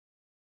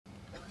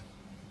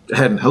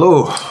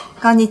Hello.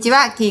 こんにち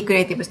は。キークリ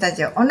エイティブスタ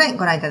ジオオンライン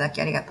ご覧いただ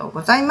きありがとう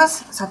ございま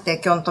す。さ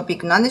て、今日のトピッ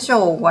ク何でし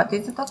ょう？ What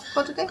is the topic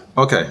for today?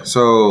 Okay,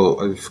 so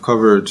I've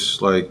covered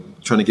like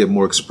trying to get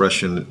more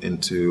expression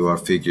into our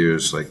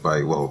figures, like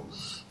by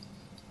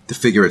the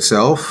figure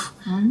itself,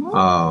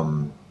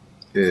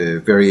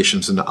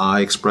 variations in the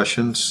eye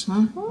expressions,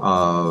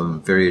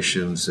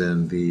 variations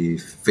in the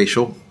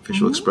facial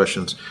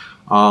expressions.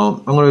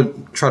 I'm going to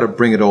try to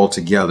bring it all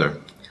together.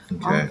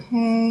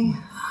 Okay.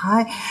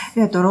 はい。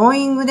では、ドロー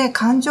イングで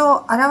感情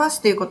を表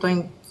すということ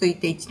につい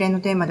て一連の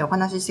テーマでお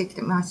話ししてき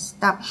てまし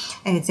た。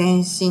全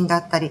身だ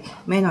ったり、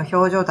目の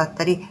表情だっ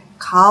たり、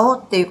顔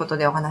っていうこと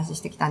でお話し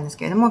してきたんです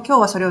けれども、今日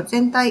はそれを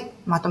全体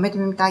まとめて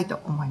みたいと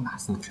思いま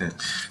す。Okay.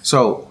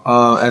 So,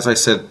 as I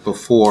said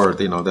before,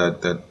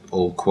 that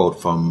old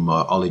quote from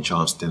Ollie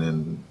Johnston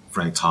and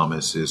Frank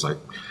Thomas is like,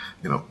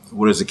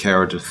 what is the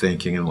character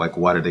thinking and like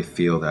why do they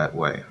feel that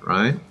way,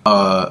 right?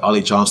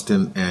 Ollie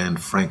Johnston and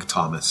Frank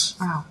Thomas.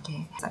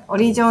 Okay. オ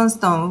リー・ジョンス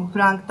トン、フ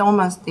ランク・トー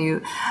マスってい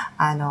う、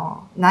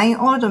ナイン・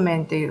オールドメ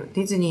ンという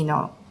ディズニー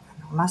の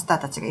マスタ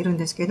ーたちがいるん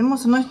ですけれども、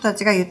その人た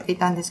ちが言ってい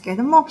たんですけれ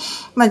ども、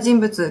人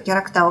物、キャ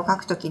ラクターを描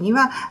くときに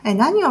は、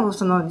何を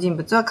その人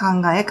物は考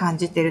え、感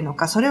じているの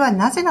か、それは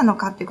なぜなの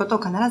かということを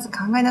必ず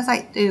考えなさ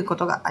いというこ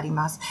とがあり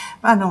ます。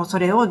そ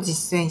れを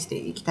実践して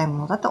いきたいも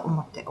のだと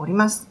思っており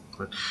ます。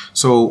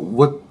So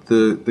what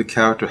the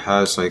character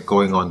has like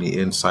going on the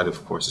inside,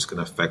 of course, is going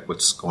to affect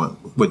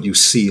what you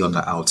see on the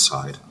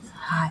outside.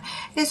 はい。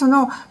で、そ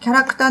のキャ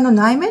ラクターの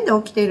内面で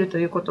起きていると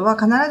いうことは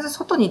必ず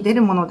外に出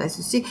るもので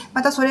すし、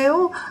またそれ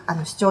を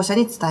視聴者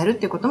に伝える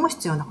ということも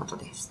必要なこと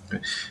です。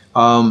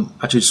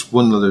Actually, just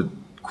one other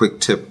quick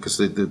tip, because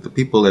the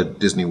people at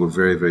Disney were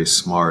very, very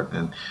smart,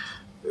 and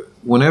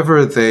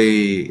whenever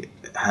they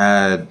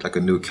had like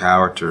a new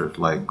character,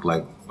 like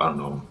I don't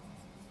know,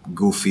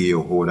 Goofy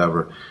or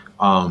whatever,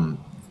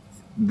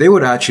 they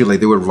would actually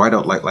they would write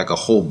out like a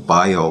whole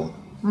bio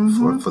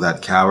for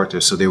that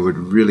character, so they would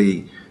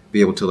really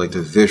be able to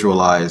to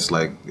visualize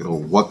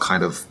what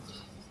kind of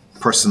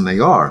person they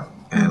are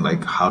and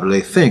like how do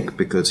they think,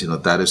 because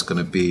that is going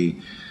to be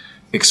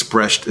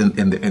expressed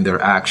in their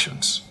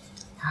actions.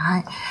 は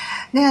い。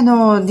で、デ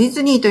ィ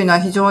ズニーというのは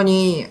非常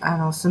に、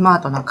スマ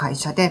ートな会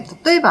社で、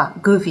例えば、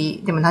グーフ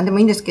ィーでも何でも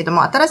いいんですけど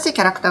も、新しい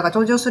キャラクターが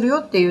登場するよ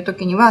っていう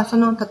時には、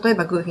例え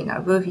ばグーフィーな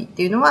らグーフィーっ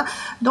ていうのは、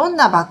どん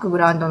なバックグ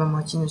ラウンドの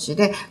持ち主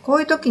で、こう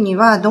いう時に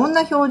はどん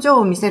な表情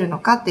を見せるの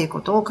かっていう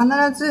ことを必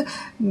ず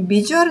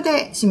ビジュアル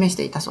で示し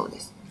ていたそうで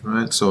す。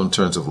Right. So in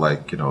terms of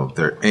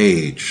their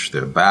age,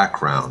 their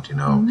background,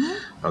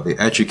 are they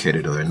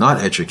educated or they're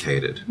not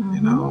educated?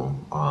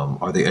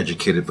 Are they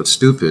educated but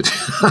stupid?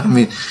 I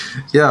mean,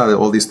 yeah,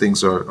 all these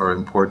things are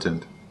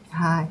important.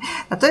 はい。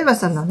例えば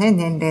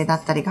年齢だ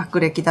ったり学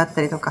歴だっ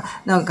たりとか、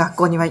学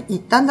校には行っ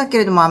たんだけ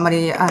れどもあんま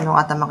り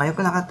頭が良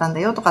くなかったんだ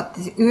よとかっ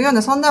ていうよう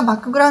なそんなバッ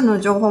クグラウンドの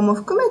情報も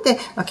含めて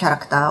キャラ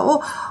クター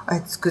を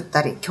作っ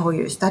たり共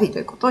有したりと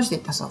いうことをしてい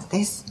ったそう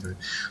です。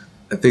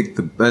I think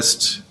the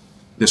best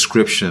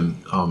description,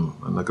 I'm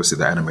not going to say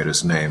the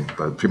animator's name,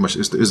 but pretty much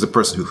is the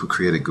person who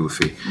created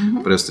Goofy.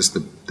 But it's just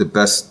the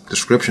best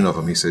description of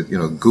him. He said,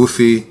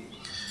 Goofy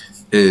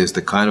is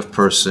the kind of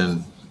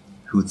person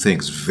who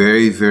thinks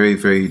very, very,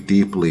 very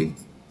deeply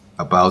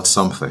about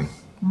something,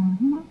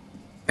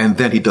 and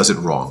then he does it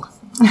wrong.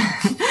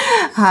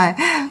 はい。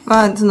グ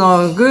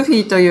ーフ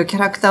ィーというキャ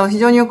ラクターを非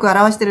常によく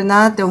表してる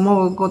なって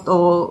思うこ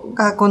と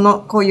が、こ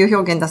ういう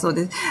表現だそう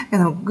です。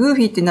グー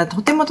フィーっていうのは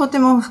とても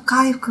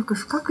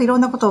深くいろ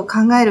んなことを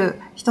考える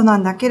人な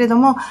んだけれど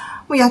も、も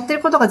うやって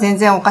ることが全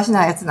然おかし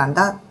なやつなん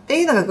だって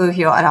いうのがグーフ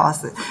ィーを表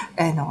す、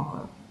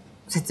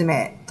説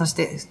明とし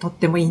てとっ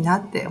てもいいな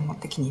って思っ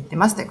て気に入って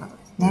ますということで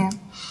すね。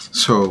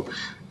So,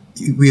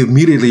 we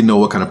immediately know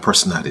what kind of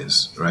person that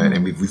is, right?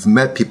 And we've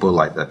met people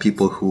like that,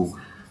 people who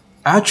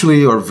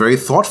actually are very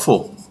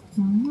thoughtful,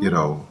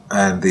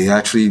 and they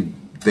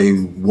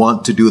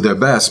want to do their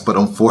best, but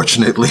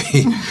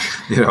unfortunately,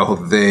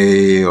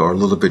 they are a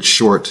little bit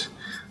short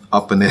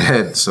up in the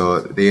head, so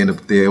they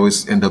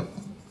always end up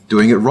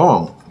doing it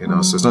wrong,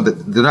 so it's not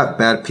that they're not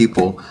bad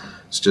people,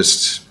 it's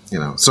just,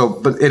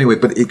 but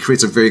it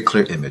creates a very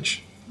clear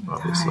image,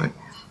 obviously.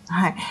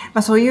 はい。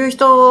そういう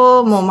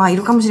人もい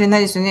るかもしれな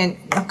いですよね。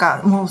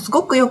もうす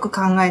ごくよく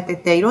考えて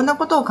て、いろんな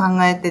ことを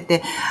考えて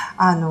て、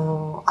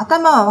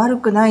頭は悪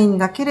くないん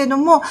だけれど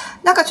も、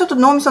ちょっと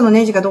脳みその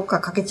ネジがどっか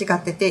かけ違っ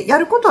てて、や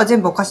ることは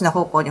全部おかしな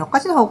方向に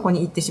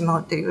行ってしま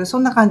うっていう、そ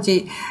んな感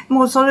じ。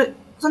もうそ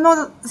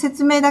の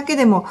説明だけ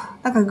でも、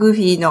グーフ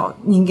ィーの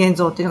人間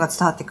像っていうのが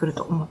伝わってくる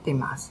と思ってい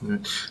ます。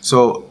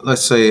So, let's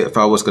say if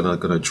I was gonna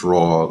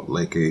draw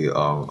like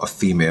a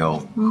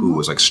female who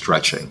was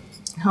stretching.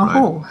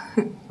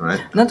 Right?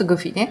 Not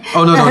goofy, ne?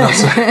 Oh no,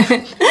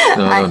 sorry.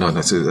 No,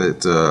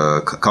 it's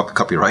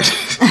copyright.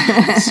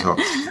 So,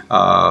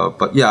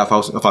 but yeah, if I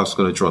was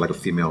going to draw like a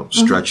female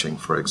stretching,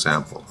 for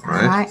example,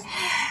 right? はい。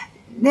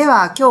で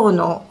は、今日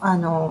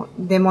の、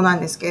デモな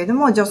んですけれど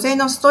も、女性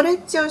のストレ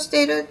ッチをし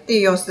ているってい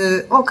う様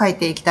子を書い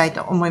ていきたい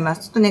と思いま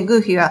す。ちょっとね、グ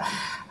ーフィーは、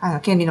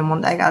権利の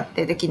問題があっ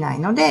てできない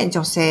ので、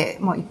女性、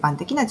もう一般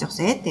的な女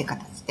性っていう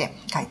形で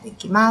書いてい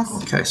きます。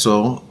Okay,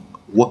 so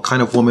what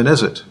kind of woman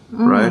is it,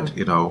 right?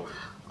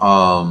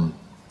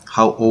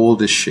 How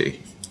old is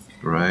she,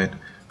 right?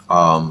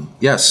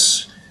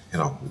 Yes,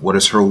 what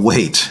is her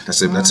weight?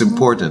 That's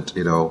important,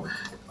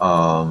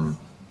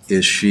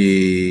 is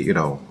she,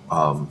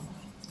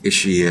 is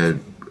she a,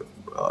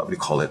 what do you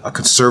call it, a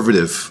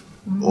conservative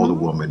older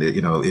woman?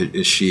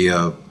 Is she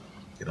a,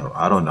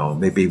 I don't know,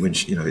 maybe when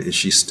she, is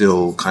she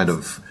still kind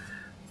of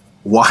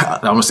wild, I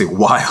don't want to say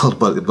wild,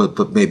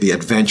 but maybe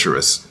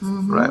adventurous,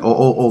 right?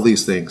 All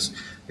these things,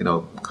 kind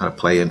of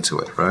play into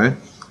it, right?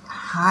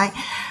 はい。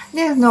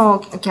で、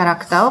キャラ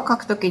クターを描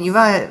くときに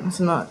は、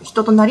その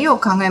人となりを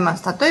考えま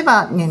す。例え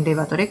ば、年齢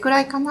はどれくら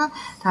いかな、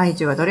体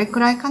重はどれ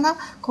くらいかな、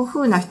古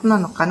風な人な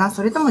のかな、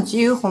それとも自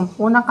由奔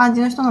放な感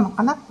じの人なの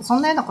かな、そ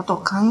んなようなことを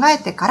考え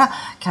てから、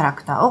キャラ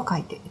クターを描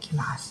いていき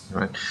ます。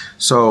Right.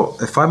 So,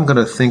 if I'm going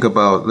to think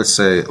about, let's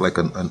say, like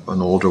an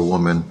older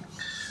woman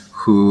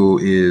who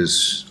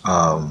is,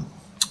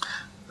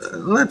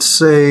 let's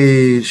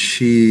say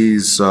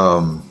she's,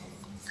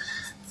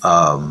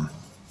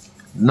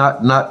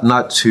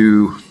 not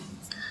too,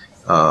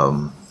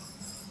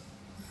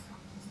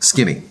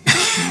 skinny,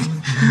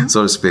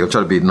 so to speak. I'm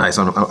trying to be nice.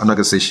 I'm not going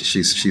to say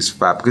she's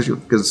fat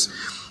because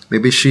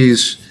maybe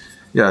she's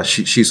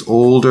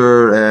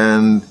older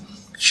and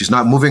she's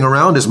not moving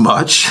around as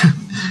much,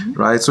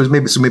 right? So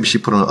maybe she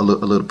put on a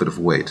little bit of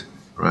weight,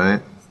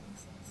 right?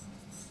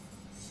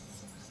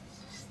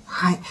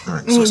 はい。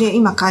で、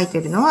今書い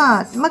てるの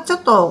は、ちょ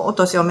っとお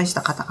年を召し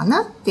た方か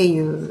なってい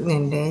う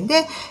年齢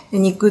で、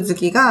肉付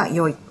きが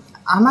良い。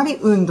あまり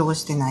運動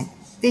してないっ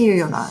ていう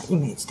ようなイ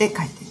メージで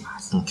書いていま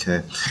す。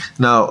Okay.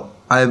 Now,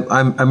 I'm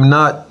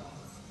not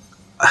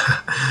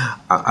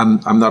an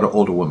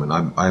older woman.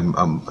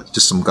 I'm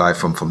just some guy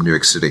from New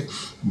York City.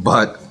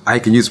 But I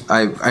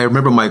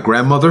remember my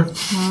grandmother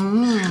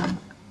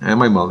and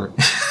my mother.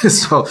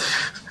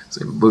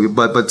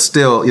 But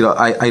still,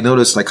 I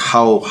noticed like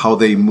how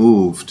they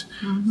moved,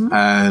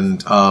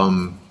 and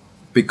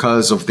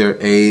because of their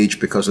age,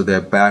 because of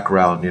their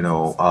background,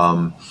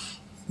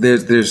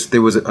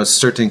 there was a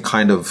certain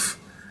kind of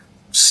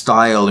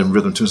style and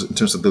rhythm in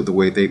terms of the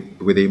way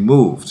they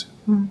moved,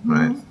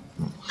 right?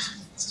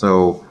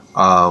 So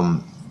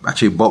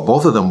actually,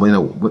 both of them,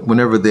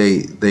 whenever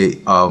they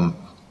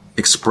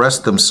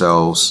expressed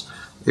themselves,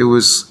 it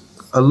was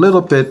a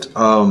little bit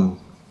a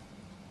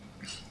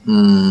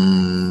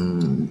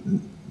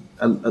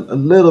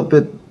little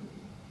bit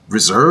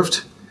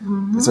reserved.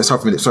 It's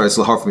hard for me. Sorry, it's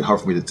hard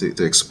for me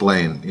to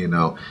explain.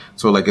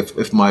 So like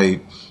if my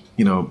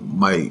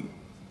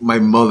my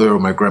mother or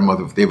my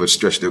grandmother, they would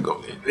stretch. They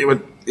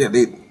would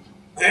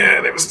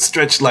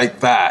stretch like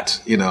that.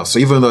 So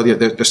even though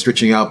they're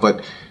stretching out,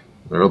 but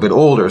they're a little bit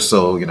older,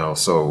 so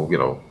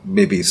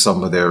maybe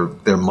some of their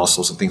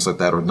muscles and things like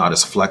that are not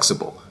as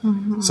flexible.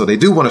 So they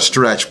do want to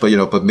stretch, but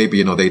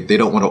maybe they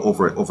don't want to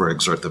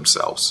overexert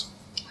themselves.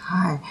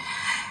 はい。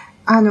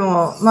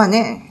まあ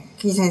ね、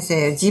キー先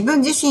生、自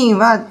分自身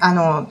は、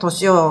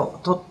年を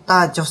取っ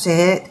た女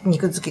性、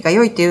肉付きが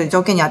良いっていう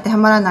条件に当ては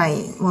まらな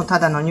い、もうた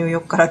だのニューヨ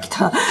ークから来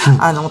た、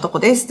男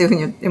ですっていうふう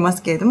に言ってま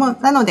すけれども、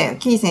なので、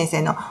キー先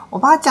生のお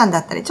ばあちゃんだ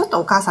ったり、ちょっと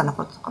お母さんの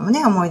こととかも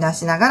ね、思い出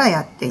しながら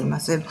やってい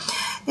ます。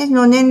で、そ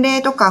の年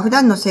齢とか、普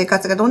段の生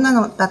活がどんな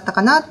のだった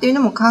かなっていう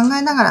のも考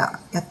えながら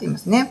やっていま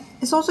すね。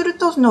でそうする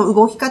と、その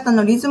動き方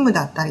のリズム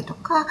だったりと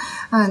か、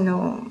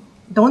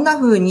どんな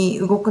風に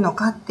動くの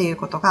かっていう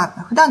ことが、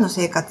普段の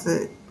生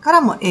活か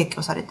らも影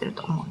響されてる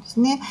と思うんです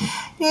ね。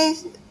で、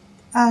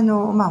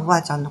おば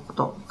あちゃんのこ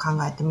とを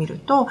考えてみる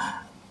と、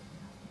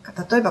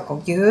例えば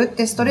ギューっ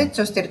てストレッ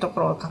チをしているとこ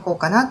ろを描こう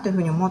かなっていうふ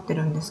うに思って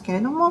るんですけれ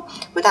ども、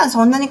普段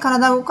そんなに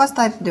体を動かす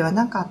タイプでは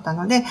なかった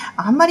ので、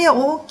あんまり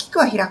大きく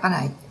は開か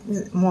ない。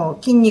も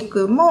う筋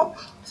肉も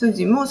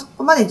筋もそ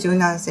こまで柔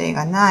軟性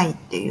がないっ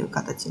ていう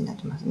形になっ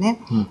てますね。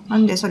な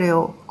のでそれ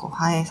を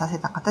反映させ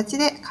た形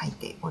で描い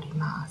ており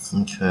ます。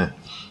Okay.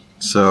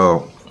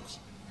 So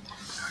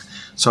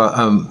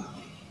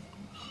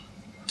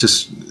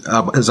just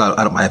it's out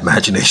of my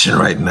imagination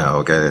right now,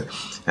 okay?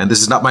 And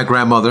this is not my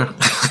grandmother.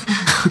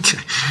 Okay.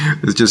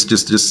 It's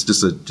just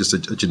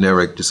a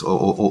generic, just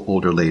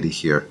older lady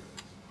here.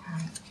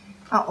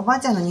 おばあ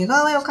ちゃんの似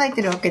顔絵を描い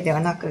てるわけで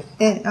はなく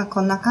て、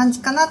こんな感じ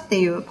かなって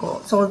いう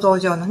想像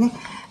上のね、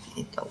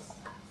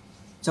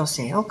女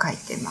性を描い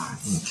てま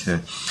す。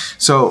Okay.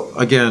 So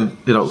again,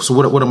 so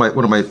what am I?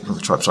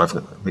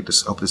 Sorry, make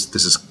this. Hope this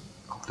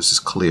is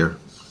clear.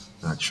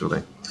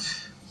 Actually,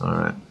 all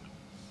right.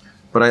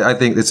 But I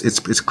think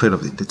it's clear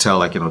to tell,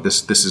 like,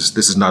 this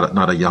is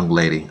not a young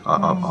lady.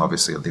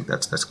 Obviously, I think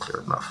that's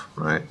clear enough,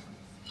 right?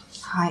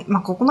 はい。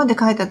ここまで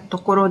書いたと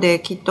ころ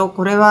で、きっと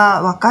これ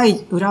は若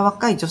い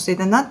女性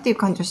だなっていう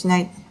感じはしな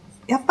い。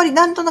やっぱり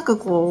なんとなく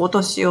お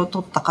年を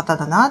取った方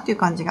だなっていう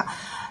感じが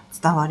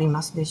伝わり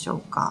ますでしょう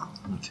か。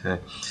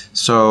Okay.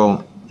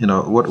 So,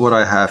 what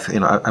I have,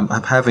 I'm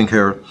having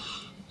here,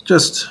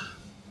 just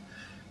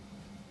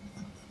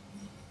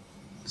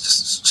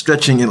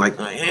stretching and like,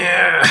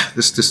 yeah,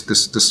 this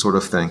sort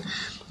of thing,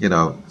 you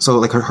know. So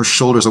like her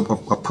shoulders are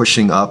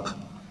pushing up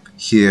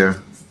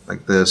here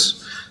like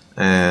this,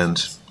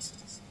 and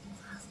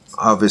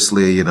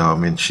obviously, you know, I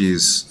mean,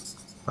 she's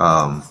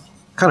kind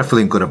of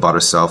feeling good about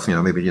herself, you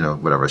know, maybe, you know,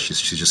 whatever,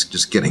 she's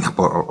just getting up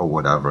or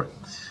whatever.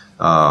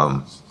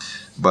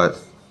 But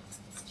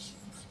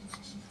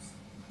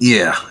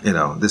yeah, you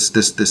know, this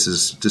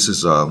is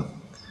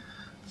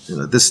you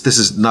know, this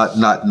is not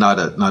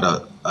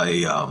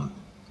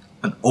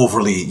an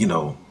overly, you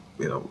know,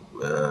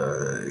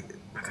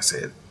 like I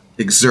said,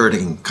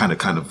 exerting kind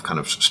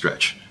of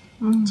stretch,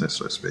 so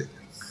to speak.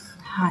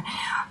 はい。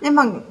で、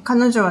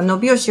彼女は伸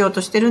びをしよう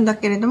としてるんだ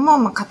けれど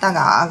も、肩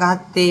が上が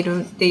ってい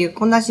るっていう、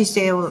こんな姿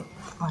勢を、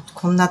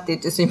こんなって言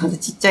ってすいません、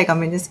ちっちゃい画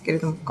面ですけれ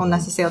ども、こんな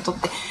姿勢をとっ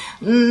て、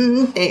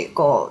って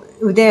こ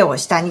う、腕を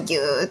下にギ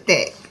ューっ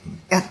て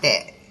やっ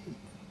て、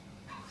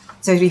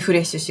それリフレ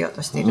ッシュしよう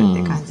としているっ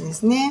て感じで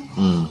すね。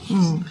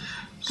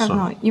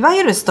いわ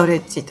ゆるストレ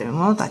ッチという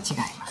ものとは違い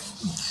ま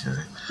す。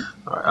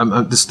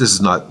Okay. This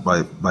is not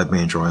my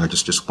main drawing. I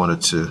just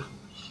wanted to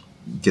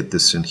get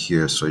this in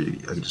here, so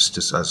just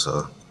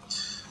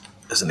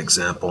as an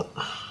example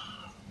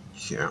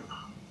here.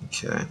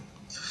 Okay.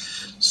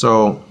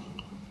 So,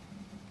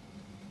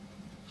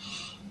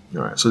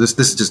 all right. So this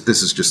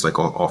is just like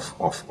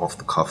off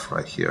the cuff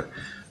right here.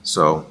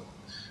 So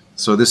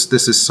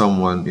this is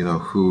someone, you know,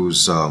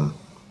 who's you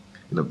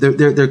know,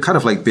 they're kind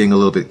of like being a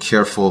little bit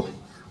careful,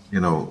 you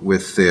know,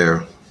 with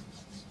their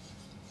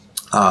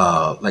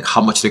like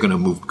how much they're going to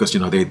move, because, you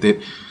know,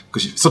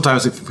 because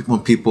sometimes when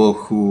people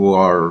who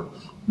are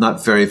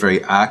not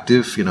very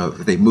active, you know,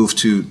 if they move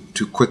too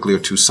quickly or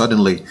too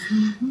suddenly,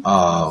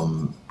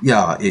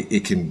 yeah,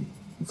 it can,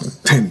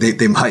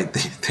 they might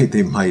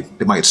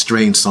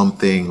strain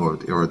something,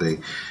 or they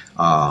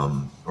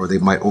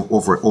might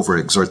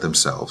overexert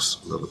themselves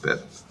a little bit.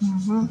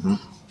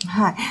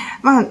 はい。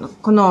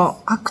こ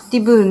のアクテ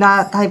ィブ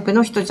なタイプ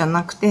の人じゃ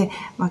なくて、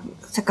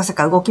せかせ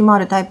か動き回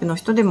るタイプの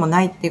人でも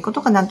ないっていうこ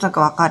とがなんとなく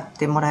分かっ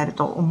てもらえる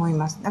と思い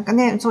ます。なんか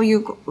ね、そうい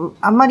う、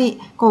あんま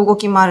りこう動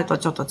き回ると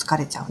ちょっと疲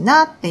れちゃう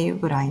なっていう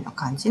ぐらいの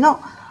感じ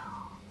の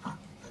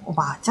お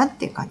ばあちゃんっ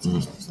ていう感じの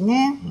人です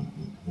ね。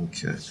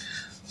Okay.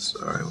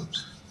 Sorry. Of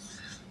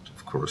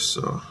course,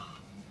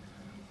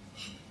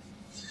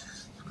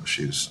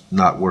 she's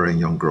not wearing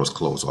young girls'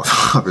 clothes,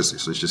 obviously.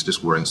 So she's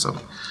just wearing some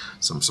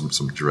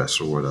dress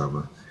or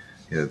whatever.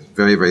 Yeah,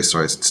 very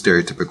sorry. It's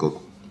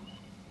stereotypical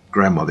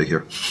grandmother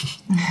here.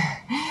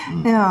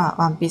 では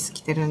ワンピース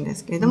着てるんで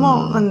すけれど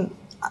も、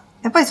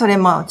やっぱりそれ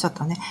もちょっ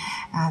とね、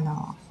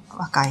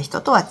若い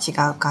人とは違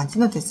う感じ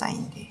のデザイ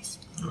ンです。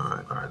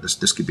All right.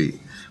 This could be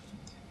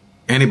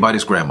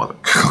anybody's grandmother.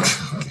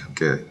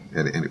 Okay,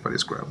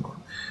 anybody's grandmother.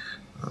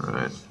 All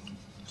right.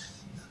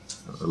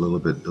 A little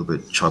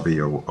bit chubby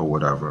or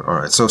whatever. All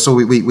right. So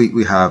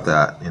we have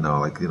that, you know,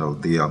 like, you know,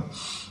 the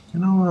you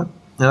know what?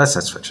 Yeah,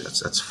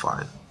 that's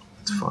fine.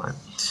 It's fine.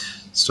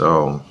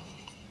 So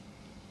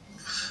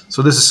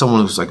this is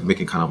someone who's like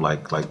making kind of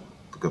like a,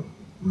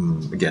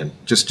 again,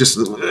 just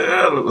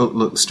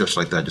stretch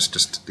like that,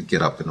 just to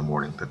get up in the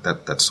morning,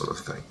 that sort of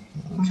thing.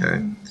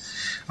 Okay.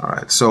 All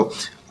right. So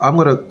I'm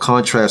going to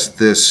contrast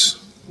this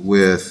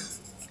with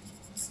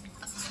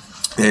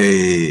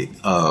a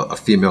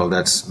female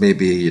that's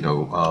maybe, you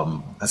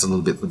know, has a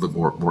little bit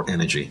more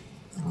energy.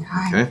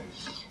 Okay.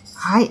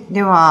 はい。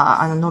で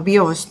は、伸び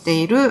をし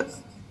ている、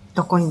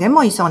どこにで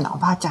もいそうなお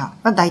ばあちゃん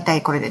が大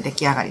体これで出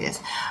来上がりで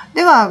す。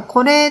では、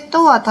これ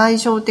とは対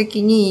照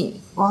的に、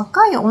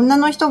若い女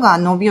の人が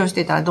伸びをし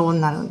ていたらどう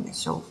なるんで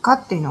しょうか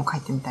っていうのを書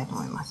いてみたいと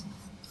思います。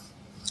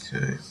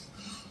Okay.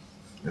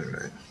 All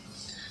right.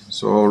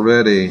 So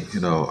already, you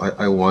know,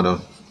 I want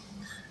to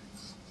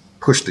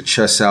push the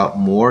chest out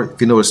more. If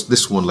you notice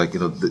this one, like,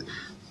 you know, the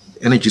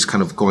energy is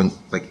kind of going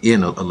like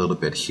in a little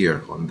bit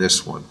here on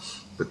this one.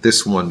 But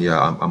this one,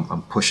 yeah,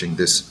 I'm pushing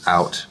this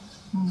out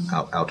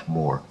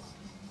more.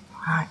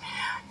 はい。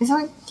で、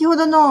先ほ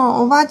ど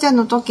のおばあちゃん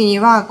の時に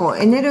は、こう、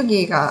エネル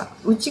ギーが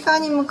内側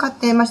に向かっ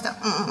ていました。っ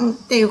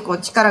ていう、こう、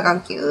力が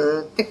ギュ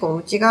ーってこう、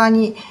内側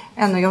に、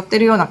寄って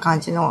るような感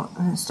じの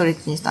ストレ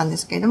ッチにしたんで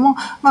すけれども、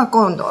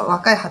今度は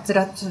若いはつ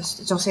ら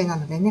つ女性な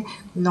のでね、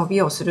伸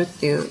びをするっ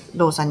ていう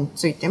動作に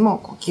ついても、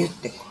こう、ギュッ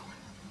てこ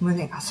う、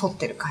胸が反っ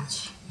てる感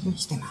じに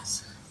してま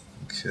す。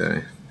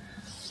Okay.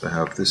 So I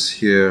have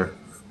this here,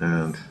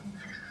 and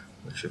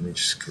let me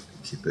just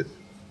keep it.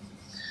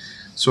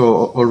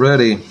 So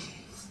already,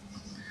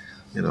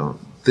 you know,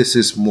 this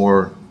is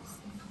more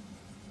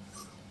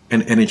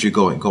an energy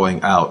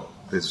going out,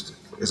 as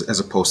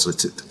opposed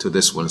to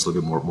this one. It's a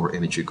little bit more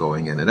energy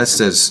going in, and that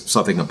says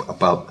something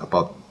about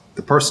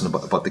the person,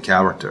 about the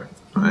character,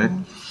 right?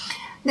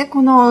 で、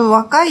この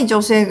若い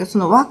女性、そ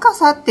の若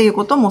さっていう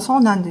こともそ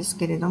うなんです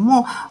けれど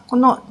も、こ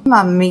の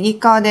今右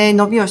側で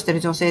伸びをしている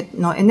女性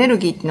のエネル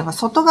ギーっていうのが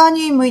外側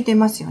に向いてい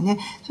ますよね。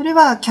それ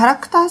はキャラ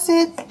クター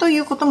性とい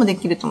うこともで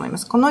きると思いま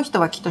す。この人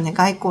はきっとね、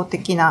外交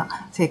的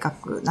な性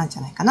格なんじ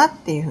ゃないかなっ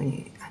ていうふう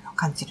に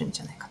感じるん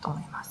じゃないかと思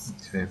います。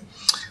Okay.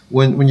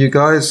 When you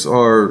guys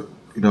are,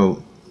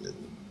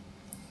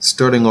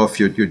 starting off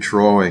your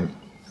drawing,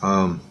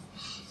 I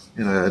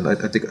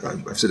think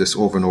I've said this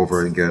over and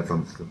over again, if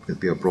I'm going to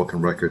be a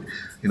broken record,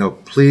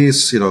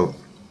 please, do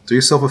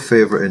yourself a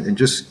favor and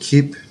just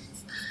keep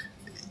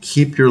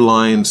your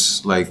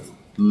lines like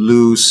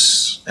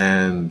loose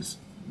and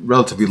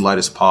relatively light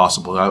as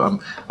possible.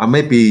 I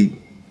might be,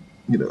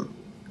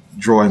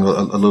 drawing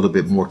a little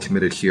bit more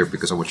committed here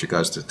because I want you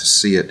guys to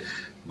see it,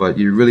 but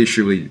you really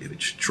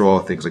should draw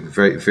things like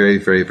very, very,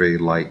 very, very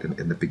light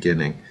in the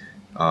beginning,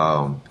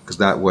 because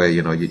that way,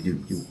 you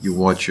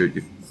want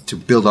to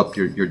build up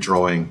your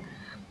drawing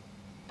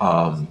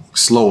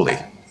slowly,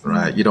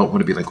 right? You don't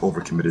want to be like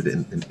overcommitted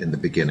in the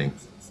beginning.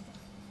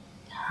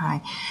 は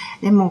い。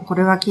でもこ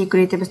れはキーク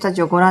リエイティブスタ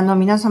ジオをご覧の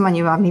皆様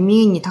には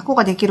耳にタコ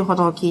ができるほ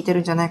ど聞いて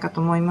るんじゃないかと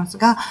思います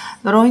が、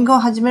ドローイングを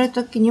始める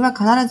ときには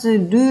必ず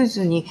ルー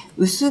ズに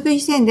薄い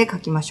線で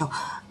描きましょ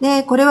う。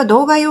で、これは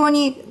動画用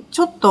にち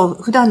ょっと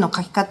普段の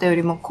描き方よ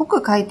りも濃く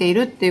描いてい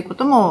るっていうこ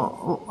と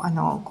も、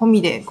込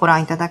みでご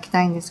覧いただき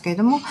たいんですけれ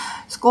ども、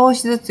少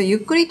しずつゆっ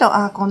くりと、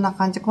こんな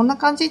感じ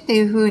って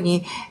いう風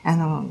に、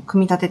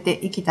組み立て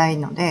ていきたい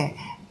ので、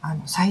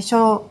最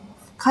初、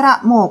か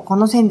らもうこ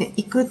の線で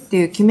行くって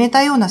いう決め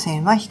たような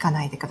線は引か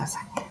ないでくだ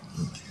さい。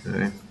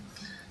Okay.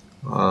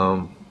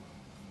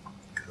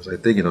 Because I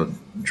think,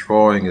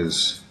 drawing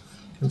is,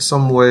 in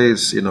some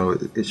ways,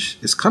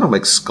 it's kind of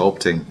like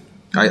sculpting.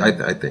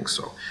 I think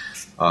so.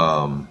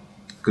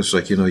 Because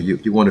like, you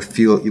want to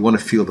feel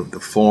the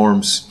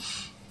forms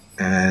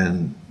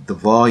and the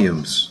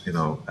volumes,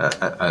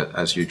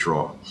 as you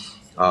draw.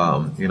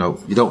 You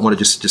don't want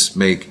to just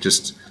make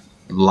just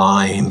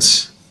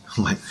lines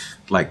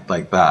like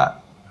that.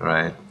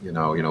 Right, we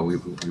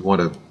want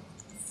to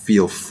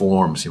feel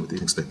forms,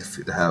 things to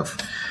have,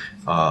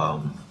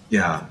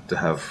 to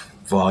have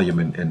volume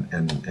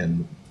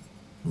and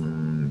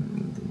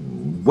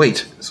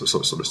weight, so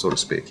to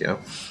speak, yeah.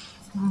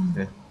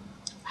 Okay.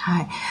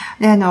 はい。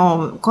で、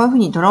こういうふう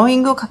にドローイ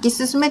ングを書き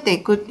進めて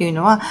いくっていう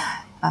のは、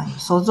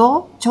想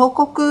像、彫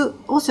刻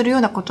をするよ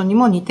うなことに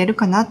も似てる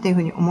かなっていうふ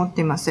うに思っ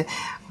ています。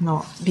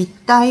立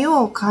体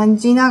を感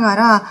じなが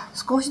ら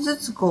少しず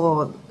つ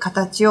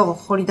形を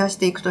掘り出し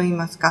ていくといい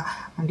ます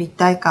か、立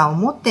体感を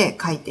持って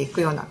描いていく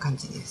ような感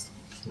じです。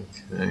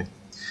Okay.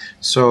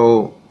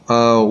 So,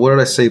 what did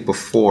I say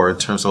before in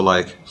terms of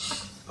like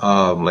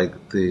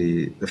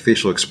the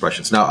facial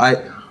expressions? Now,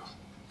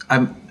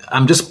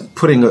 I'm just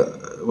putting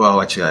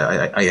actually,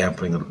 I am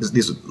putting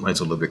these lines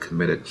are a little bit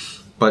committed,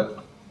 but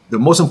the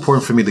most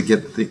important for me to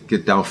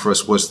get down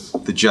first was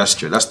the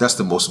gesture. That's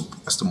the most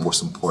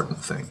important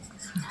thing.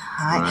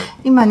 はい。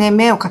今ね、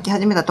目を描き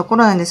始めたとこ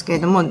ろなんですけれ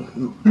ども、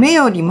目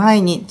より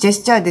前にジェ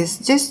スチャーで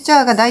す。ジェスチ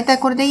ャーが大体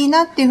これでいい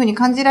なっていうふうに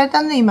感じられ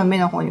たので、今目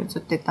の方に移っ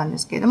ていったんで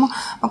すけれども、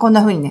こん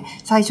なふうにね、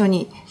最初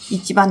に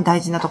一番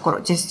大事なところ、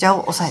ジェスチャー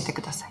を押さえて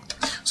ください。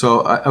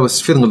So I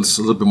was feeling a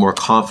little bit more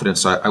confident.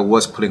 So I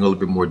was putting a little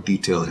bit more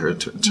detail here in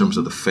terms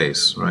of the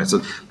face, right?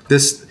 So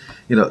this,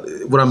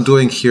 what I'm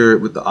doing here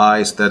with the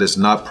eyes, that is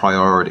not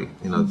priority.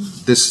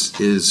 This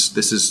is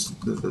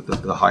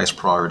the highest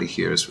priority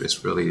here is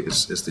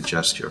the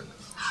gesture.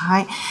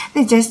 はい。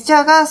で、ジェスチ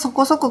ャーがそ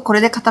こそここ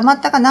れで固ま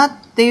ったかなっ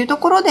ていうと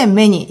ころで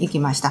目に行き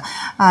ました。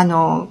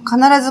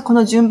必ずこ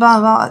の順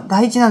番は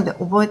大事なので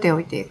覚えて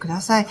おいてく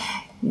ださい。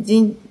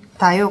人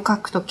体を描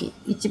くとき、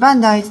一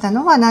番大事な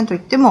のは何と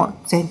言っても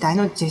全体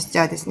のジェスチ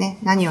ャーですね。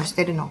何をし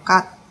ているの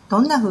か、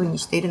どんな風に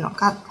しているの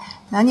か、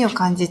何を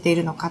感じてい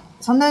るのか、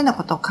そんなような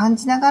ことを感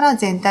じながら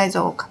全体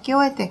像を描き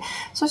終えて、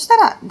そした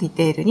らディ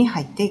テールに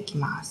入っていき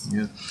ます。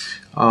Yeah.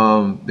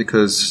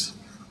 Because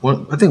I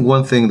think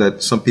one thing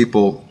that some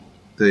people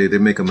they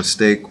make a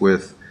mistake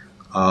with,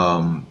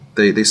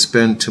 they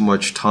spend too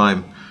much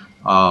time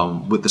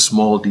with the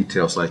small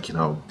details, like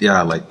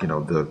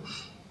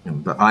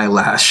the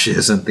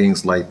eyelashes and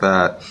things like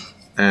that.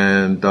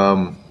 And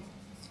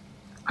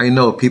I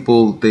know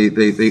people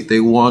they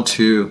want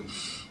to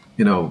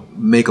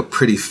make a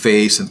pretty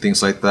face and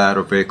things like that,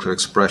 or very clear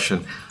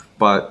expression,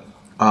 but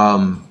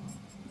I'm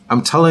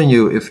telling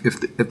you, if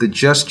the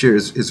gesture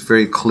is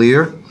very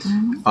clear,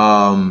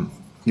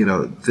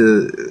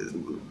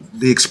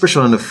 the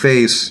expression on the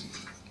face,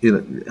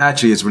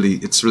 actually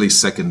it's really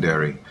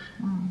secondary.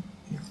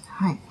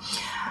 はい。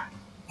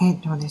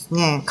です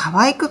ね、可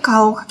愛く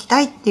顔を描き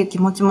たいっていう気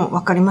持ちも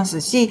わかります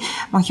し、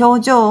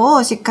表情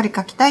をしっかり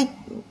描きたいっ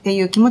て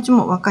いう気持ち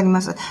もわかり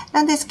ます。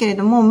なんですけれ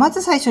ども、ま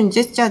ず最初にジ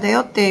ェスチャーだ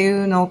よってい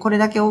うのをこれ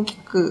だけ大き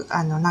く、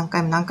何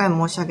回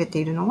も申し上げて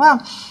いるの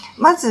は、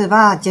まず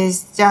はジェ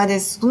スチャーで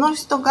す。その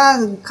人が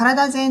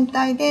体全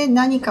体で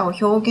何かを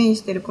表現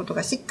していること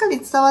がしっか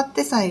り伝わっ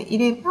てさえい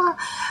れば、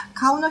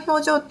顔の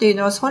表情っていう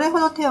のはそれほ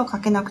ど手をか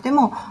けなくて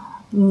も、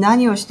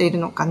何をしている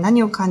のか、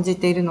何を感じ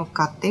ているの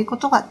かっていうこ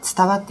とが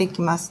伝わってい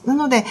きます。な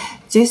ので、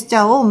ジェスチ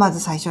ャーをま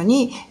ず最初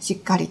にしっ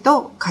かり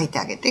と書いて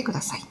あげてく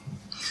ださい。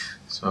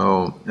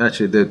So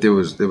actually, there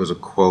was a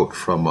quote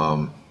from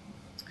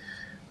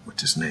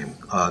what's his name,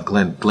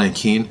 Glenn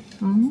Keane,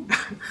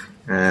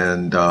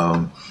 and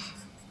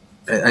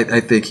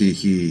I think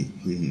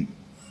he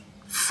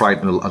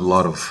frightened a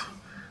lot of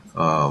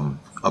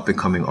up and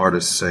coming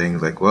artists, saying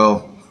like,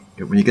 well,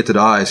 when you get to the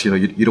eyes,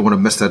 you don't want to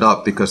mess that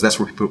up because that's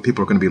where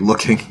people are going to be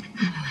looking.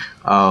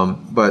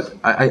 But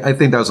I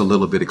think that was a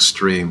little bit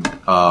extreme.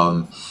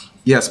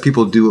 Yes,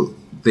 people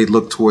they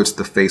look towards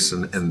the face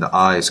and the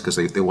eyes because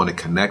they want to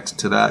connect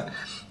to that.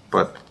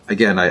 But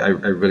again, I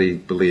really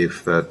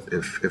believe that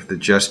if the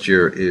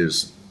gesture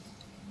is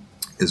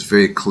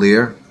very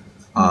clear,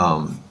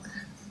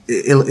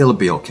 it'll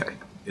be okay.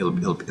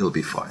 It'll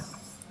be fine.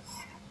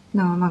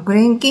 グ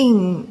レン・キー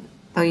ン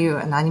とい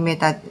うアニメー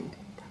ター、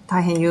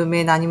大変有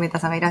名なアニメータ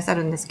ーさんがいらっしゃ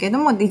るんですけれど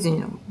も、ディズ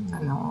ニ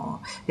ー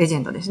の、レジェ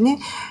ンドですね。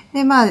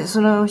で、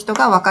その人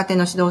が若手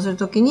の指導をする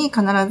ときに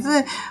必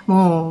ず、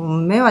も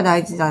う、目は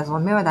大事だぞ、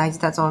目は大事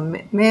だぞ、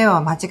目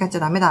は間違っちゃ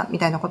ダメだ、み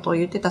たいなことを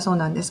言ってたそう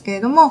なんですけ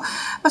れども、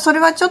それ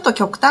はちょっと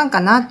極端か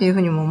なっていうふ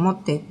うにも思っ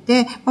てい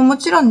て、も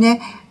ちろん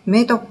ね、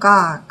目と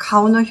か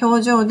顔の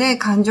表情で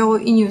感情を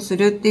移入す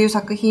るっていう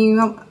作品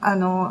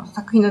は、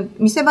作品の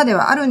見せ場で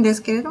はあるんで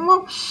すけれど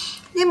も、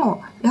で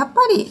も、やっ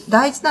ぱり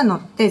大事なの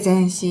って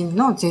全身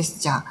のジェス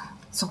チャー。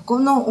そこ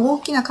の大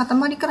きな塊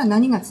から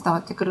何が伝わ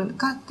ってくる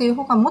かっていう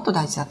方がもっと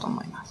大事だと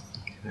思います。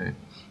Okay.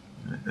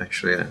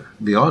 Actually, to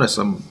be honest,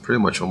 I'm pretty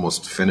much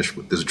almost finished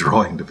with this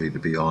drawing, to be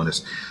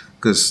honest,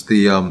 because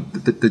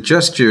the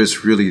gesture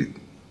is really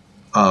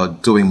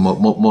doing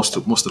most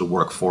of the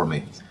work for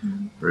me,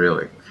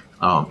 really.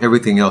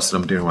 Everything else that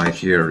I'm doing right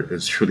here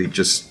is really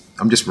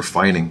I'm just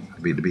refining,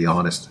 to be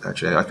honest.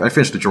 Actually, I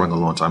finished the drawing a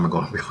long time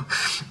ago.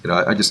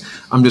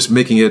 I'm just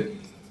making it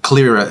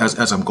clear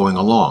as I'm going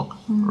along,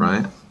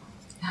 right?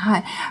 は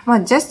い。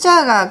ジェスチ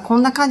ャーがこ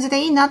んな感じ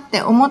でいいなっ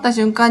て思った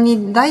瞬間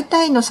に、大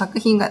体の作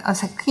品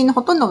の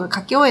ほとんどが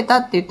書き終えた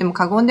って言っても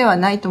過言では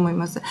ないと思い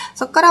ます。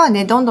そこからは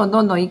ね、どんど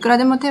んいくら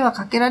でも手は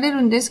かけられ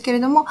るんですけれ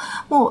ども、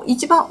もう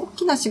一番大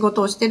きな仕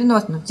事をしているの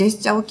はそのジェス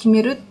チャーを決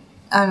める。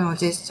ジ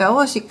ェスチャー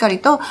をしっかり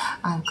と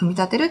組み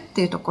立てるっ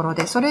ていうところ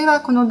で、それ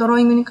はこのドロー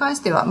イングに関し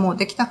てはもう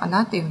できたか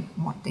なっていうふうに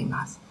思ってい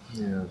ます。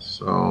Yeah,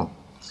 so,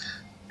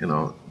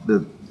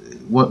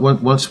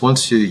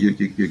 once you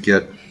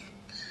get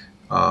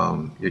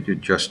your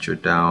gesture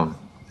down,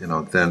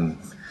 then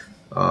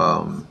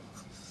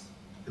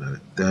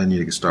then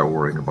you can start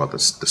worrying about the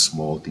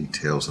small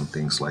details and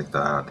things like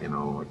that.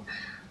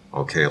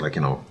 Okay,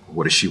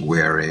 what is she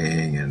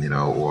wearing, and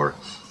or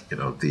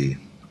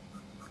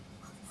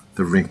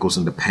the wrinkles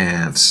in the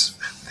pants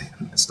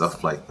and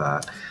stuff like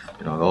that.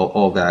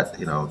 All that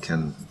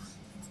can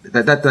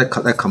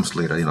that comes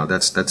later.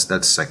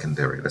 That's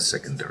secondary. That's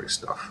secondary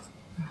stuff.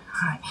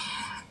 はい。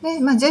で、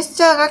ジェス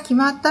チャーが決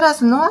まったら、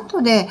その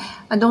後で、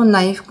どんな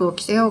衣服を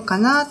着せようか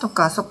なと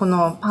か、そこ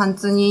のパン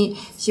ツに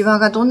シワ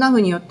がどんな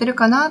風に寄ってる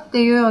かなっ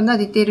ていうような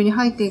ディテールに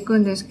入っていく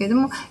んですけれど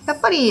も、や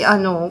っぱり、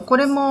こ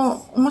れ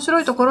も面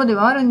白いところで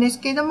はあるんです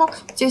けれども、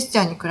ジェスチ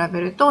ャーに比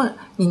べると、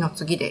二の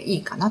次でい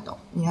いかなと。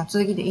二の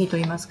次でいいと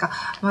言いますか、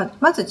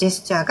まずジェ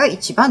スチャーが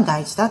一番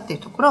大事だっていう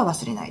ところを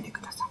忘れないで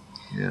くださ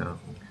い。Yeah,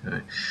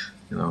 okay.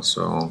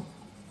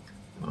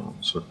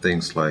 So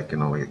things like,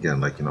 again,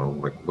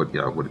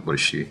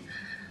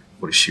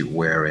 what is she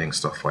wearing,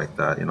 stuff like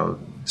that.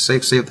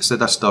 Save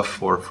that stuff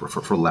for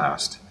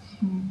last.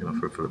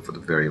 For the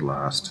very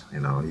last.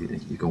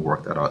 You can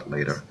work that out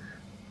later.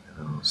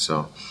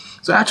 So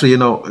actually,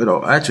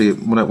 actually,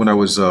 when I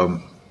was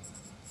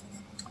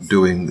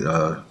doing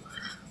the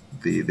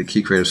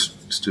Ki Creative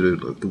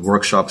Studio, the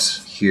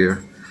workshops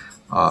here,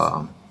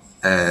 and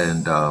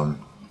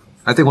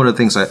I think one of the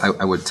things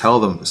I would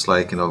tell them is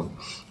like,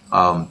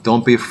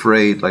 don't be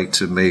afraid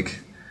to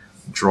make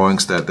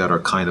drawings that are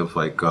kind of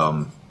like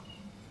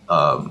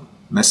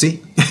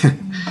messy.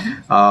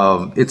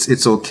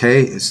 It's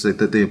okay. It's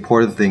the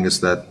important thing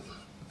is that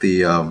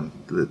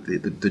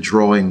the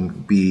drawing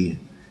be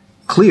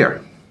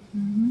clear,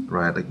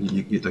 right?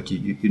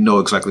 You know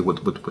exactly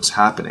what's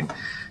happening.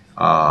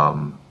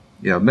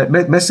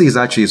 Messy is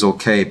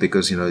okay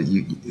because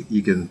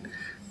you can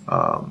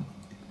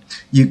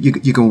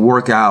you can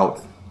work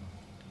out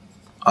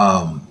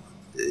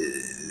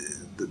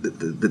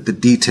the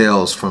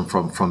details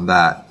from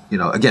that.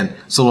 Again,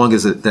 so long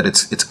as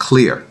it's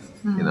clear.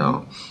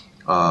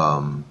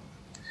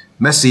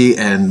 Messy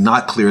and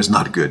not clear is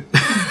not good.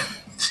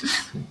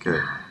 Okay.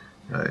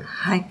 は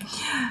い。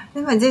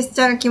で、ジェス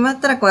チャーが決まっ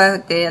たらこうやっ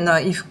て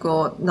衣服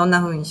をどん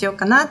な風にしよう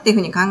かなっていう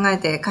風に考え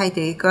て描い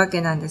ていくわ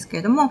けなんですけ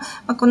れども、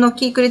この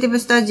キークリエイティブ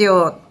スタジ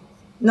オ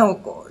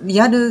のリ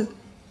アル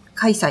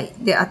開催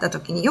であった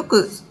時によ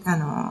く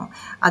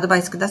アドバ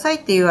イスくださいっ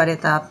て言われ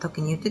た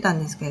時に言ってたん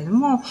ですけれど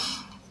も、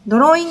ド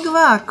ローイング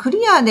はク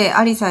リアで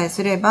ありさえ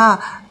すれ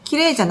ば綺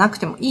麗じゃなく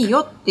てもいい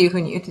よっていうふ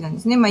うに言ってたんで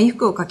すね。衣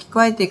服を描き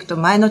加えていくと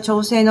前の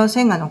調整の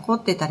線が残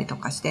ってたりと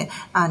かして、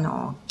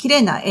綺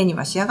麗な絵に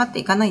は仕上がって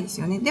いかないんです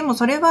よね。でも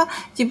それは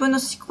自分の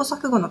試行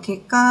錯誤の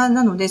結果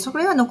なので、そ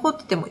れは残っ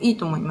ててもいい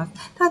と思います。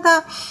た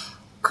だ、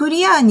ク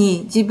リア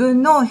に自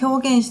分の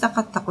表現した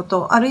かったこ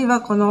と、あるいは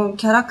この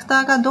キャラク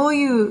ターがどう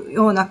いう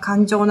ような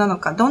感情なの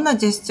か、どんな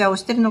ジェスチャーを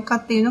しているのか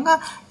っていうの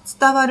が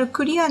伝わる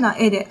クリアな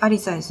絵であり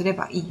さえすれ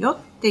ばいいよっ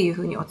ていうふ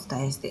うにお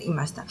伝えしてい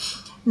ました。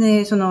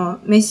で、その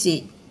メッ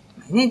シ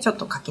ね、ちょっ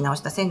と描き直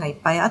した線がいっ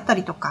ぱいあった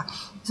りとか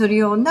する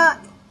ような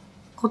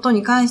こと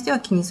に関しては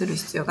気にする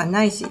必要が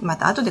ないし、ま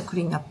た後でク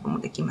リーンアップも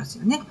できます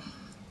よね。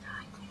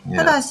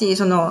ただし、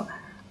も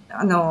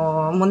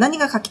う何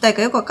が描きたい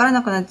かよくわから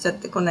なくなっちゃっ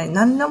て、こんなに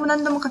何度も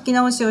描き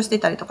直しをして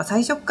たりとか、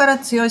最初から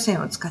強い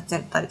線を使っちゃ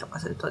ったりとか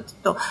すると、ちょ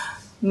っと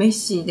メッ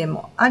シーで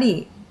もあ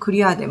り、ク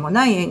リアでも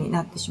ない絵に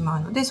なってしま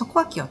うので、そこ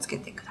は気をつけ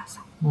てくだ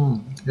さい。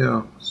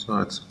Yeah.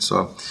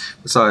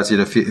 Besides,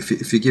 if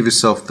you give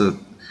yourself the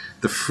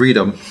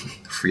freedom,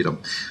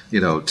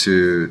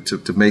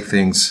 to make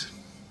things,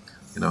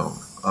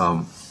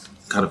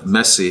 kind of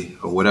messy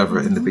or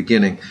whatever in the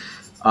beginning,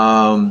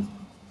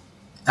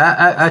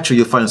 actually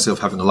you'll find yourself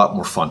having a lot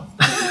more fun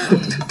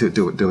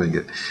doing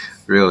it,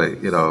 really,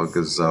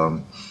 because,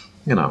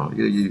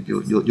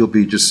 you'll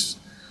be just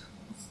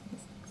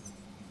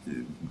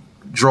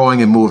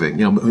drawing and moving,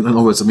 in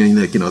other words,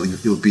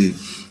 you'll be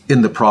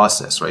in the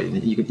process, right?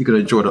 You can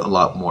enjoy it a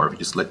lot more if you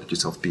just let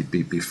yourself be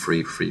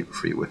free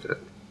with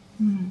it.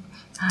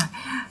 は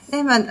い。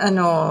で、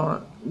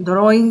ド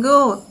ローイン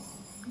グを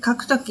描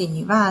くとき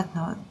には、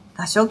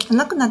多少汚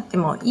くなって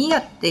もいいや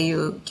ってい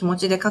う気持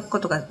ちで描くこ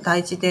とが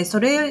大事で、そ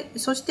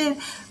して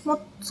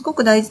すご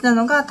く大事な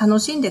のが楽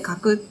しんで描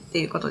くって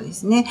いうことで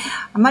すね。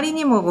あまり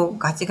にも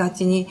ガチガ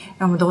チに、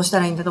どうした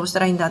らいいん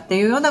だって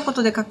いうようなこ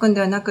とで描くん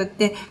ではなくっ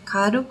て、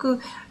軽く、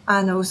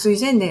薄い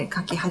線で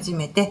描き始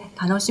めて、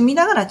楽しみ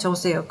ながら調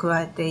整を加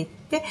えていっ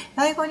て、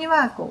最後に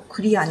は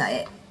クリアな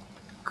絵。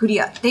クリ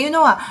アっていう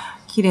のは、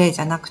綺麗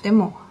じゃなくて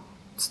も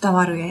伝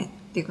わる絵っ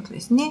ていうことで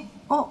すね。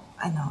を、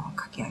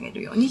描き上げ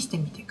るようにして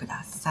みてく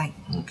ださい。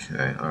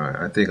Okay, all right.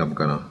 I think I'm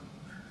gonna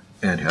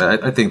end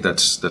here. I think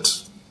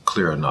that's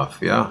clear enough.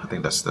 Yeah, I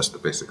think that's the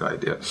basic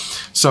idea.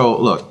 So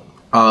look,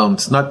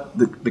 it's not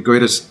the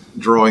greatest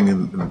drawing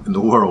in the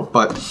world,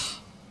 but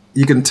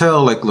you can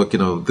tell, look,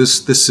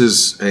 this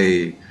is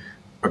a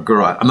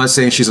girl. I'm not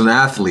saying she's an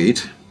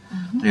athlete.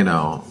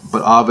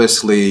 But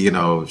obviously,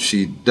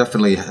 she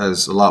definitely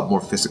has a lot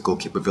more physical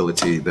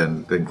capability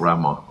than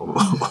grandma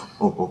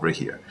over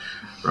here,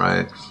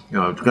 right?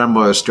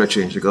 Grandma is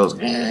stretching, she goes,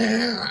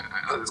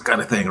 this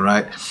kind of thing,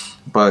 right?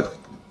 But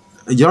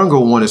a younger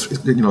one is,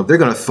 they're going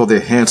to throw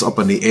their hands up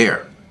in the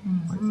air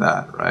like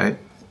that, right?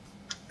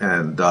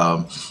 And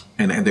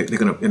they're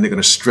going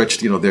to stretch,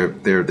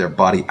 their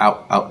body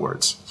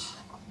outwards.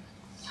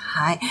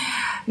 はい。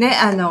で、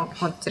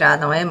こちら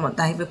の絵も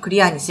だいぶク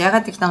リアに仕上が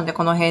ってきたので、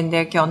この辺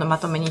で今日のま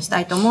とめにした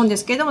いと思うんで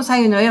すけれども、左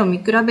右の絵を見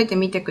比べて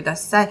みてくだ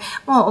さい。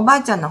もうおば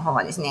あちゃんの方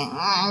はですね、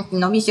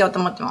伸びしようと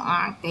思っても、っ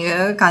て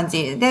いう感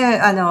じ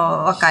で、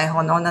若い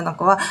方の女の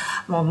子は、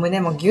もう胸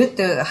もギュ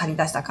ッと張り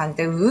出した感じ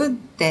で、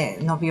って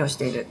伸びをし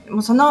ている。も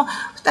うその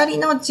二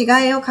人の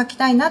違いを描き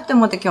たいなって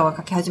思って今日は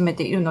描き始め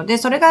ているので、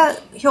それが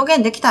表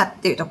現できたっ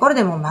ていうところ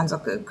でも満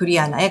足、クリ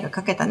アな絵が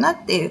描けたな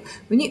っていう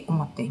ふうに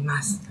思ってい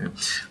ます。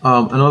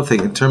Another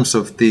thing, in terms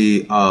of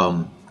the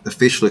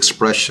facial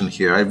expression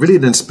here, I really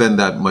didn't spend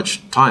that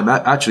much time.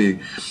 Actually,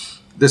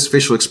 this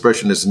facial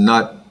expression is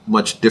not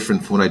much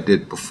different from what I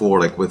did before,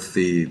 like with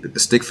the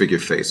stick figure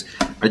face.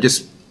 I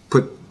just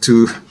put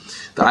the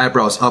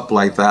eyebrows up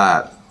like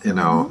that,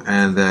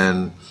 and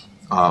then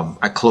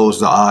I closed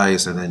the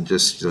eyes and then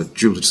just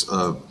drew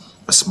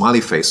a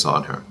smiley face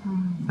on her.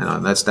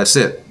 That's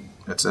it.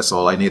 That's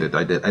all I needed.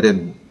 I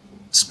didn't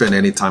spend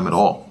any time at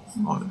all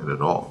on it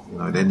at all.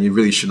 Then you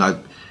really should not.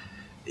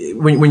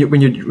 When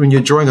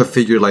you're drawing a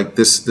figure like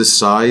this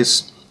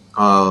size,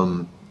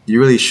 you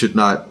really should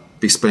not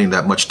be spending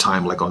that much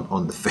time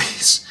on the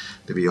face.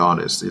 To be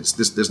honest,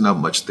 there's not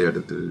much there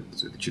that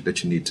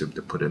you need to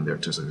put in there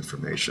in terms of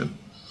information.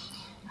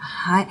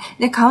 はい。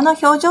で、顔の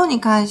表情に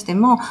関して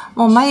も、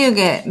もう眉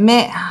毛、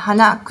目、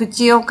鼻、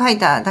口を描い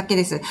ただけ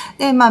です。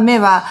で、目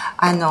は、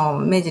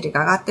目尻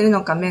が上がってる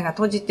のか、目が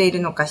閉じている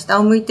のか、下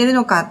を向いてる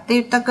のかって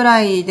言ったく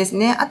らいです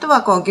ね。あと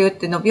はギュっ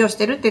て伸びをし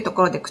てるっていうと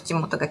ころで口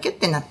元がキュッ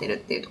てなってるっ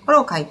ていうとこ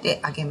ろを描い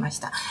てあげまし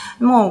た。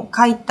もう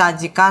描いた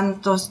時間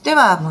として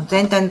は、もう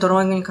全体のドロ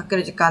ーイングにかけ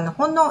る時間の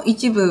ほんの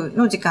一部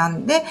の時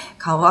間で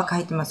顔は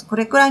描いてます。こ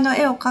れくらいの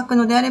絵を描く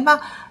のであれ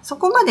ば、そ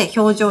こまで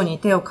表情に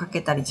手をか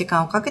けたり、時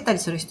間をかけたり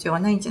する必要は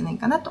ないんじゃない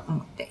かなと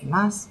思ってい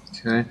ます。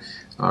Okay.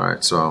 All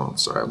right. So,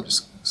 sorry, I'm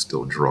just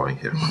still drawing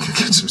here.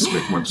 Just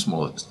make one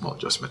small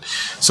adjustment.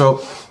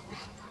 So,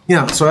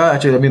 yeah. So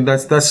actually, I mean,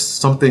 that's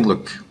something.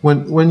 Look,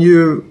 when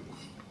you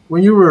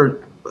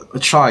were a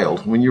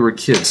child, when you were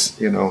kids,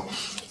 you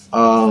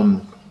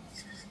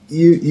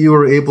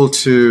were able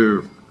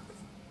to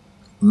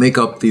make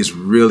up these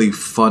really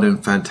fun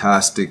and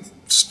fantastic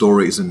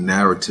stories and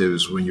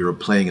narratives when you were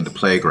playing in the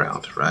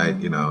playground, right?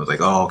 It's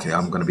like, oh, okay,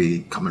 I'm going to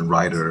be Kamen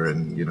Rider,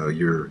 and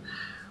you're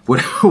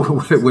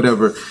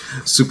whatever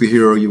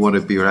superhero you want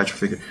to be or action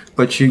figure.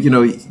 But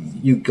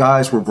you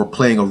guys were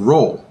playing a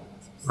role,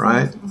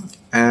 right?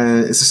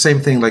 And it's the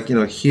same thing,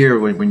 here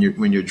when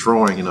you're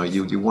drawing,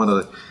 you want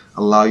to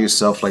allow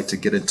yourself to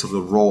get into the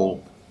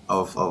role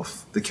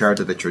of the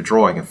character that you're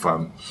drawing. If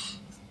I'm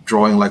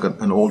drawing like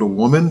an older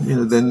woman,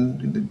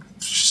 then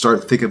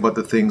start thinking about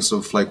the things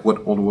of like what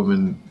older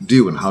women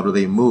do and how do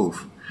they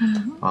move.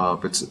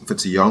 If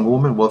it's a young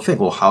woman, well,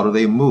 think, well, how do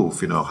they move?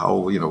 How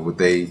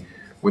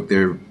would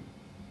their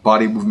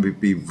body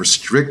movement be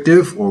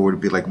restrictive or would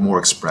it be like more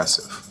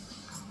expressive?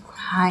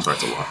 はい。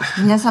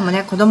皆さんも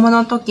ね、子供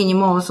の時に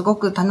もすご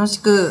く楽し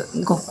く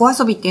ごっこ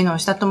遊びっていうのを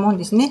したと思うん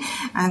ですね。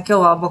今日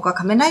は僕は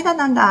仮面ライダー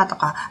なんだと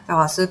か、今日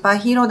はスーパー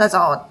ヒーローだ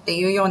ぞって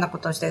いうようなこ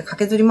とをして駆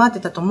けずり回って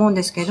たと思うん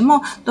ですけれど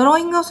も、ドロー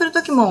イングをする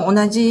時も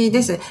同じ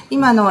です。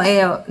今の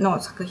絵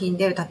の作品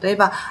で、例え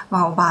ば、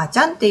おばあち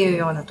ゃんっていう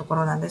ようなとこ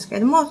ろなんですけ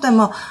れども、で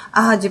も、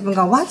自分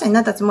がおばあちゃんに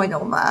なったつもりで、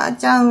おばあ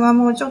ちゃんは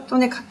もうちょっと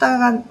ね、肩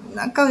が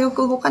なんかよ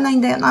く動かない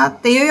んだよなっ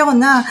ていうよう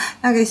な、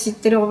なんか知っ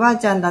てるおばあ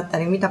ちゃんだった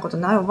り、見たこと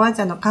のあるおばあ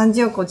ちゃんの感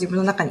じをこう自分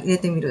の中に入れ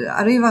てみる。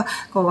あるいは、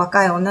こう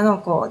若い女の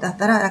子だっ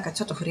たら、なんか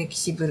ちょっとフレキ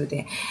シブル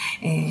で、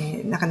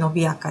なんか伸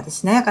びやかで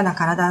しなやかな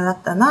体だっ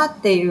たなっ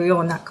ていう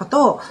ようなこ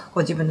とを、こう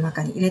自分の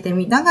中に入れて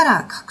みなが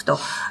ら描くと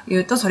い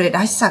うと、それ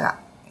らしさが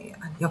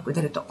よく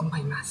出ると思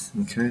います。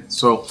Okay.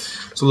 So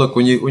look,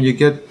 when you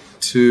get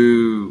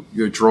to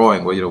your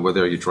drawing, well,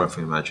 whether you're drawing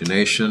from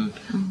imagination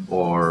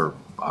or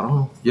I don't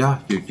know, you're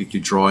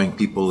drawing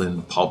people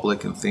in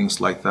public and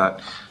things like that.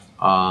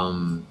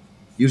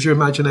 Use your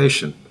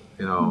imagination,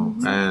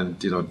 and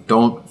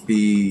don't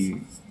be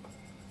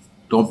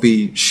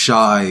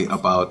shy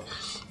about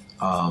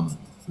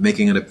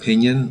making an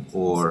opinion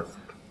or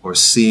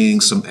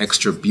seeing some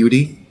extra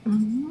beauty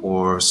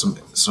or some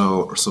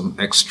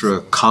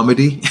extra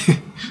comedy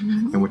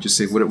and what you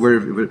see. Where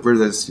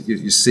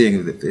you're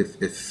seeing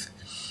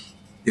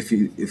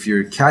if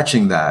you're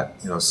catching that,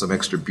 some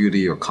extra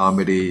beauty or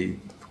comedy.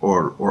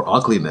 Or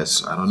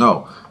ugliness, I don't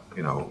know.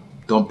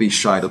 Don't be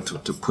shy to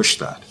push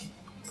that.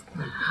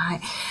 は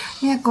い。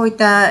ね、こういっ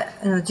た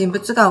人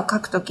物画を描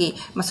くとき、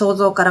想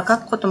像から描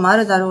くこともあ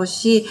るだろう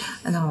し、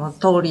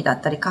通りだ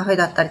ったりカフェ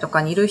だったりと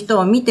かにいる人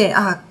を見て、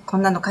こ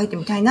んなの描いて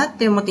みたいなっ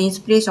て思ってイン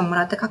スピレーションも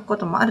らって描くこ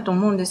ともあると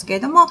思うんですけれ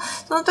ども、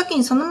その時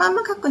にそのまん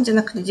ま描くんじゃ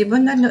なくて自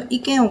分なりの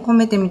意見を込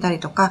めてみたり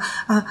とか、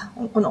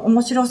この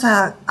面白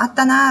さあっ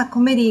たな、コ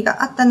メディ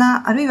があった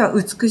な、あるいは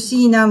美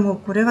しいな、もう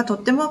これはと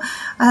っても、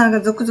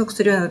ゾクゾク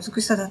するような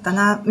美しさだった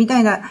な、みた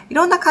いな、い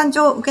ろんな感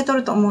情を受け取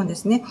ると思うんで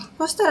すね。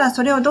そしたら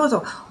それをどう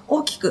ぞ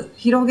大きく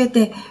広げ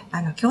て、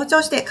強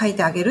調して書い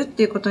てあげるっ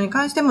ていうことに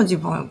関しても自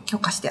分を許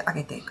可してあ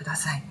げてくだ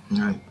さい。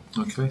Right.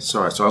 Okay.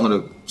 Sorry. So I'm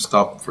going to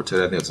stop for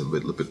today. I think it's a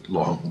little bit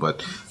long,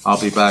 but I'll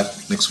be back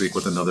next week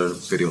with another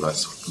video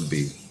that's going to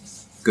be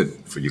good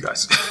for you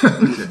guys.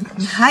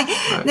 はい。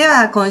で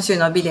は、今週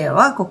のビデオ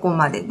はここ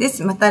までで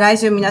す。また来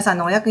週皆さん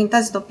のお役に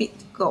立つトピ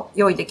ックを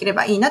用意できれ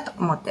ばいいなと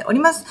思っており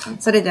ます。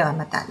それでは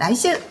また来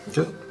週。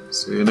Okay.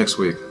 See you next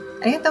week.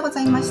 ありがとうご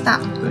ざいました。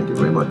Thank you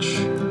very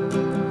much.